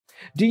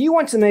Do you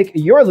want to make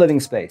your living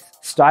space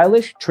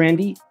stylish,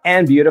 trendy,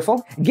 and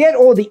beautiful? Get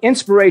all the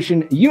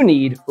inspiration you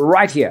need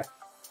right here.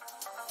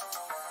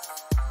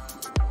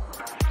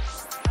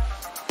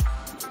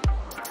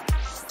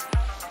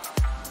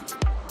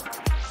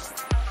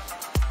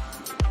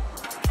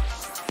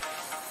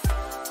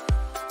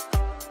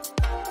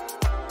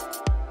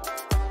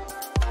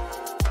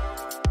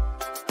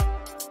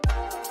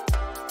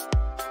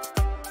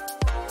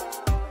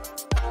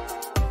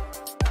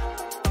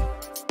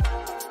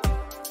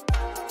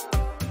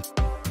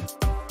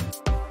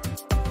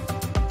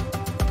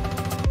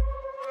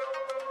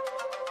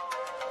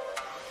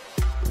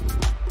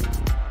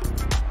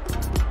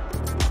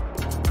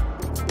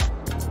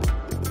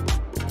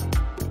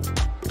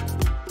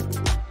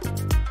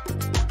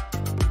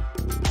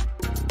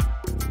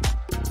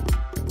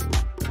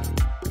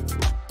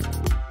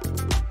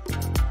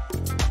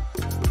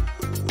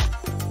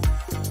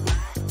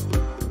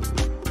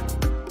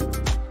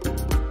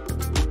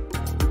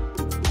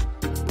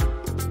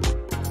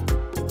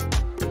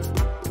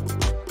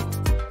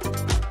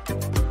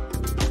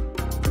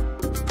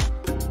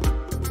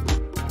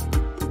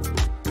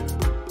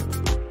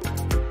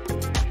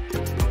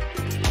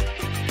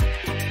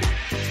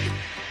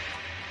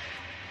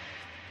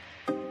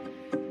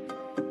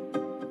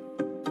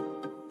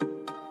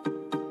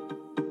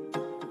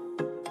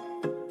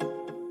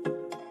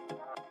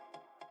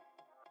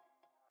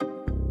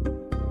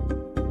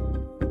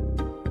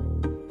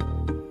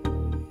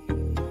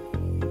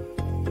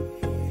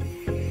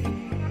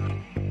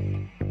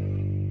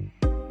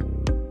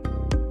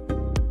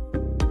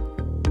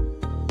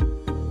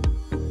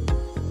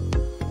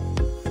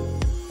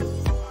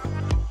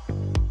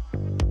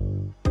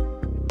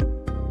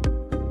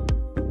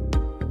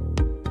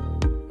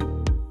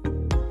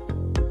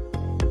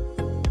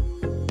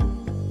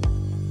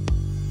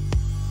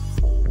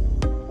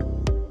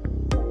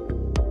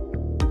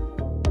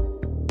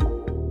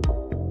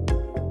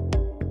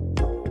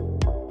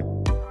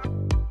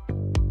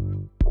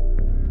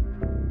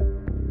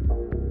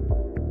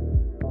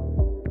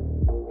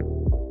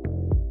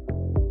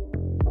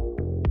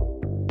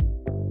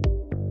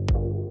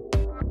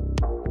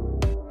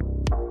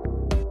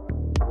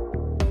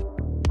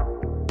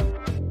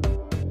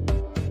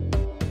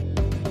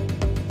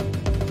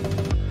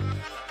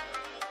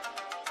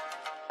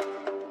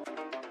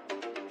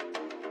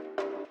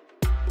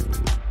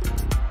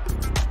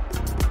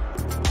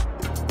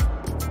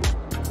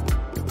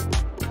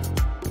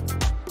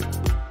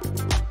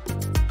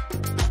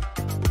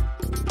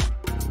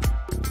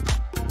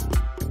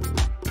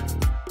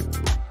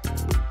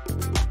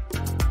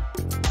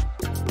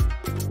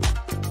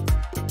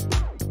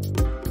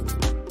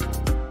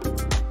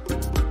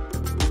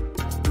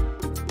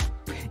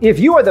 If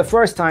you are the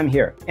first time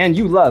here and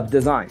you love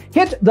design,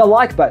 hit the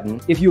like button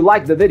if you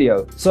like the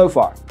video so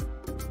far.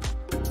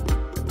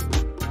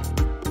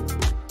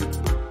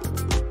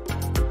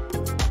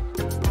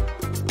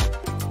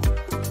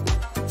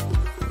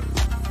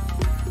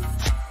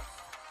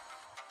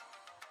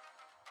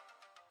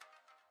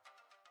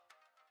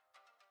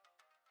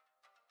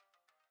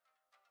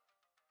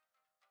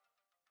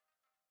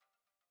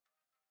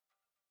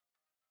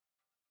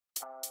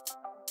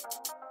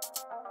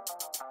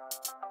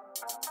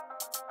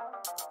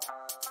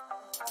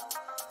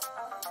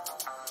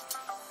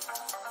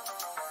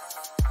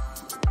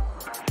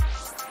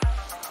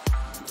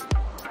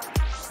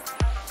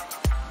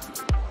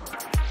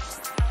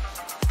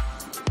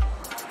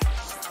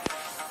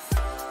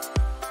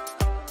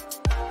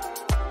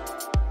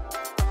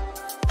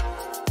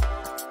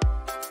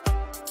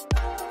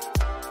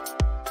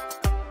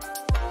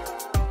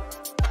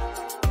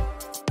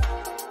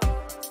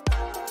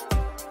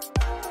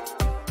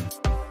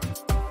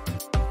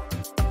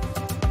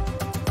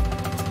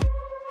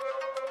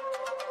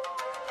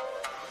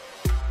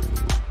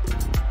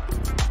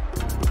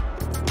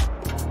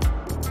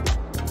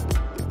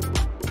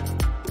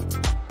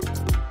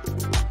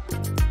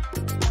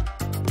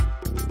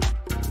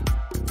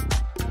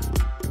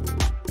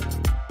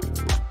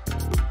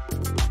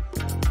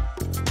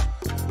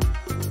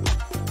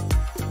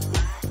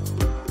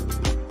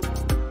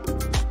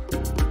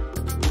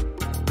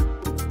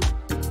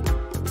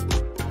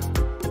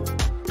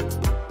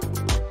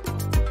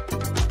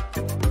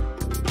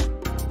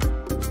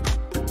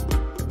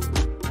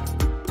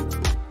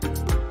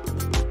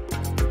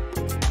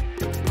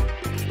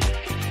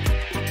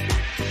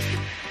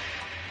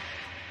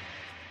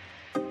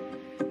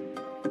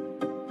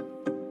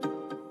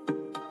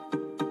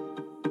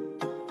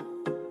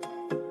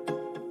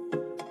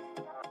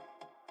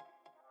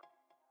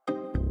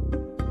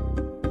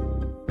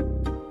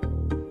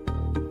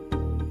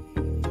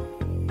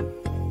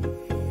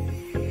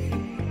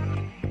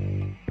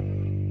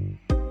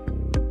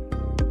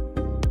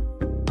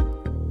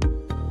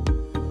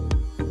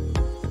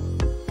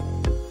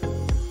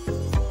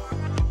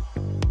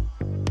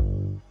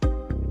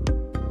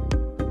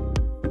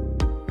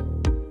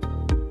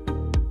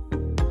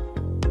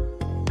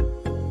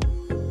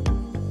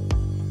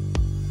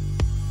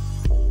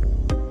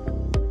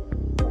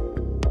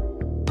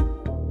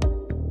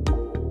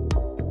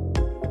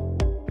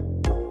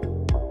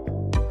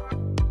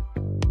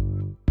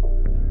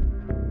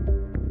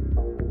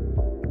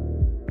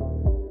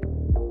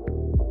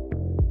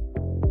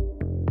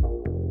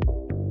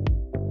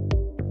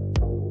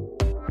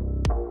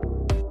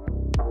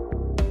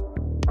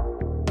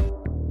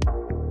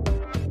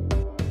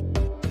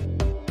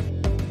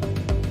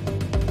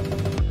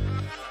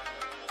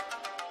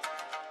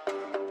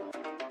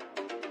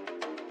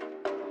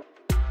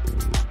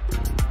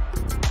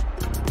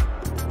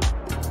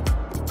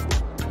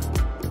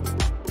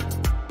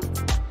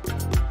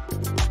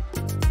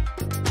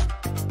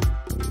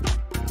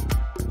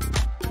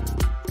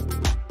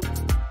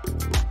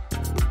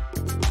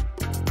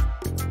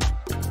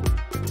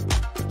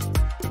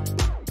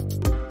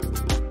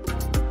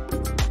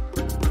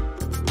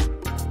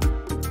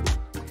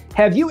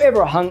 Have you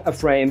ever hung a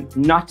frame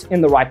not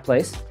in the right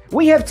place?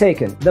 We have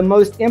taken the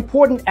most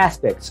important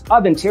aspects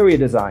of interior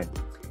design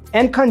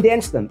and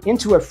condensed them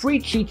into a free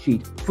cheat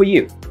sheet for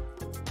you.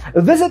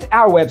 Visit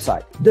our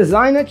website,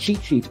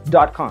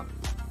 designercheatsheet.com.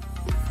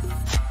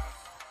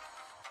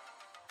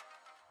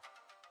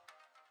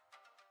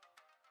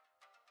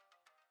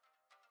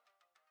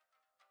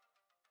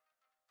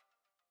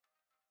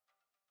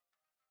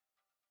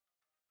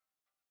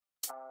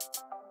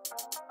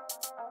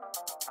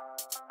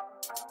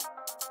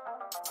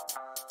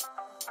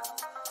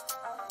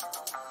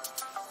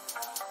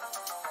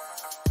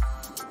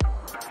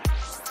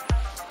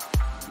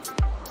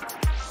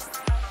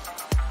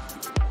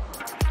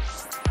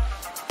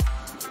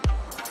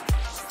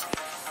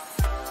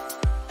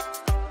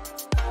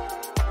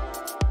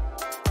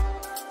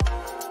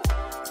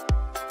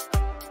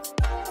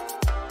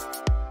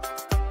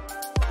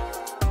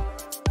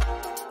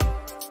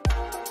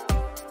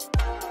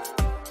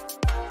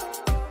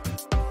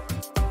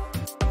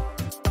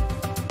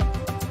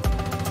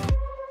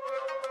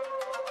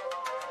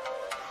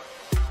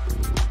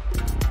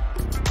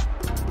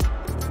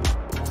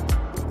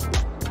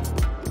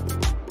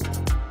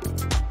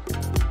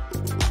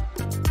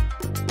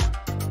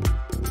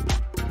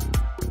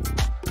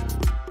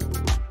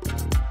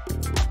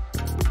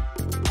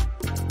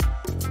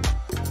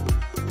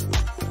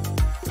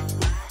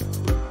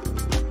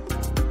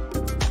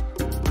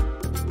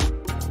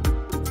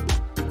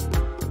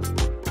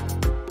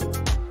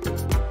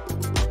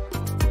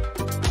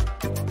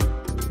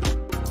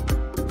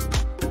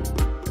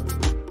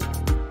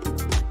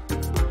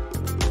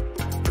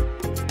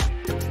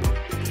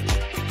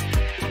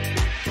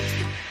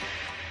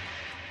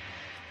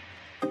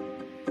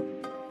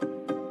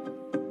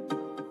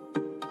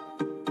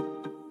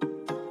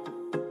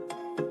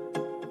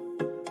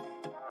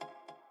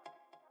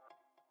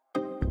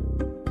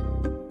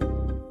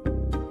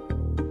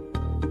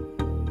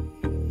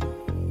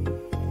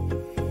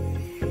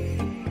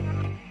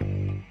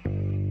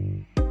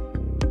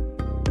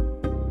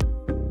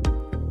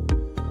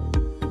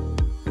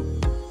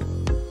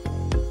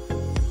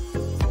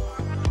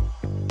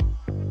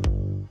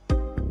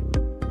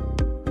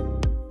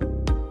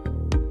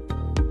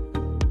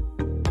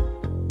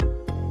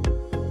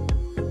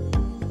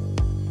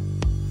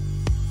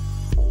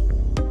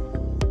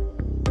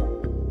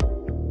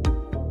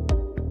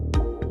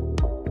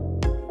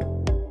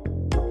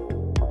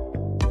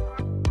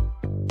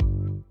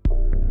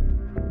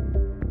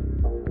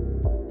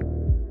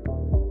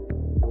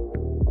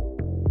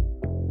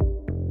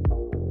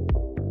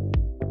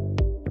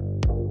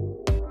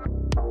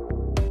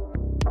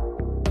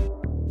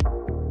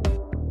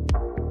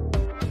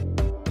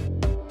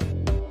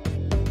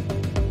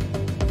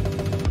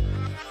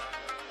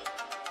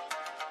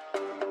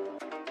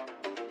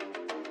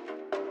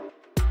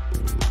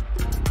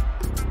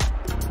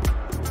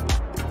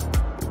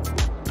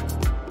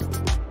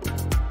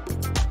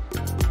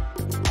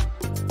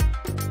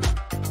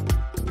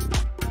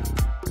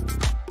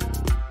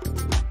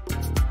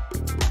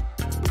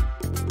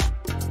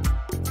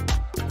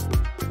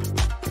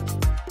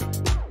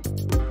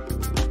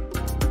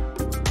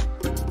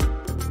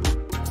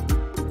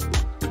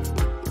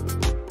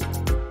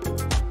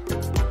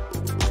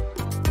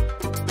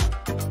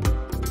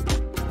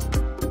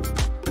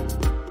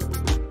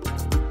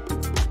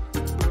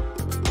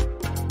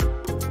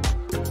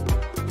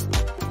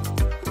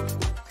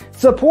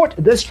 Support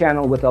this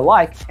channel with a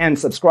like and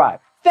subscribe.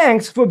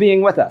 Thanks for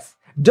being with us.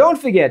 Don't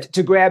forget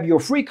to grab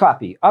your free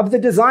copy of the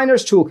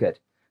Designer's Toolkit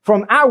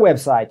from our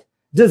website,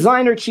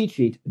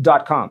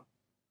 designercheatsheet.com.